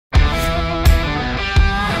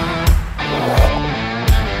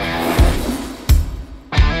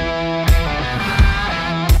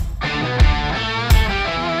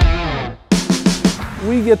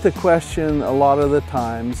We get the question a lot of the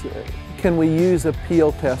times, can we use a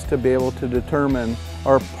peel test to be able to determine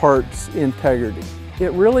our part's integrity?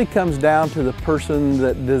 It really comes down to the person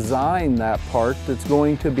that designed that part that's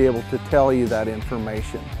going to be able to tell you that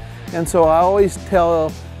information. And so I always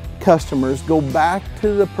tell customers, go back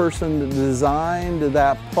to the person that designed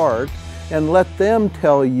that part and let them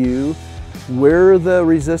tell you where the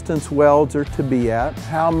resistance welds are to be at,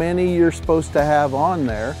 how many you're supposed to have on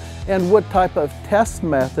there, and what type of test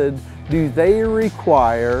method do they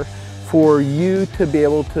require for you to be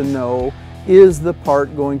able to know, is the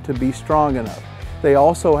part going to be strong enough? They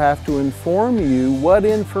also have to inform you what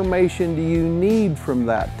information do you need from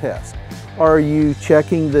that test. Are you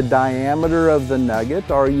checking the diameter of the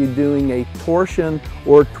nugget? Are you doing a torsion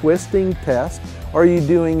or twisting test? Are you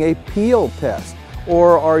doing a peel test?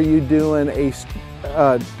 Or are you doing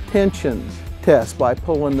a tension test by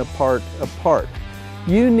pulling the part apart?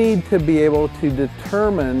 You need to be able to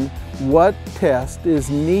determine what test is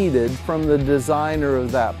needed from the designer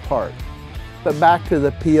of that part. But back to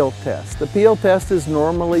the peel test. The peel test is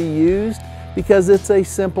normally used because it's a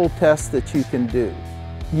simple test that you can do.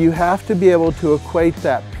 You have to be able to equate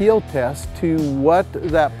that peel test to what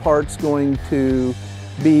that part's going to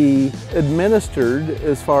be administered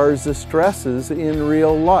as far as the stresses in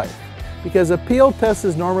real life. Because a peel test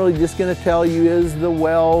is normally just going to tell you, is the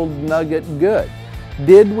weld nugget good?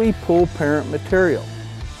 Did we pull parent material?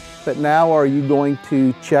 But now, are you going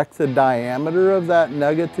to check the diameter of that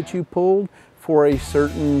nugget that you pulled for a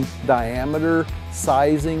certain diameter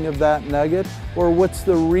sizing of that nugget? Or what's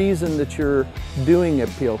the reason that you're doing a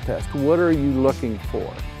peel test? What are you looking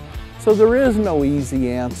for? So there is no easy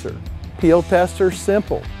answer. Peel tests are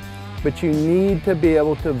simple, but you need to be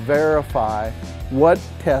able to verify what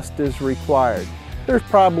test is required. There's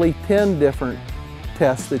probably 10 different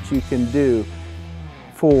tests that you can do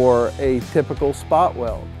for a typical spot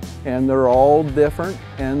weld, and they're all different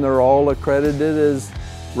and they're all accredited as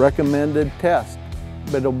recommended tests,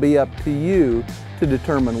 but it'll be up to you to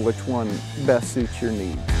determine which one best suits your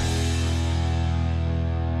needs.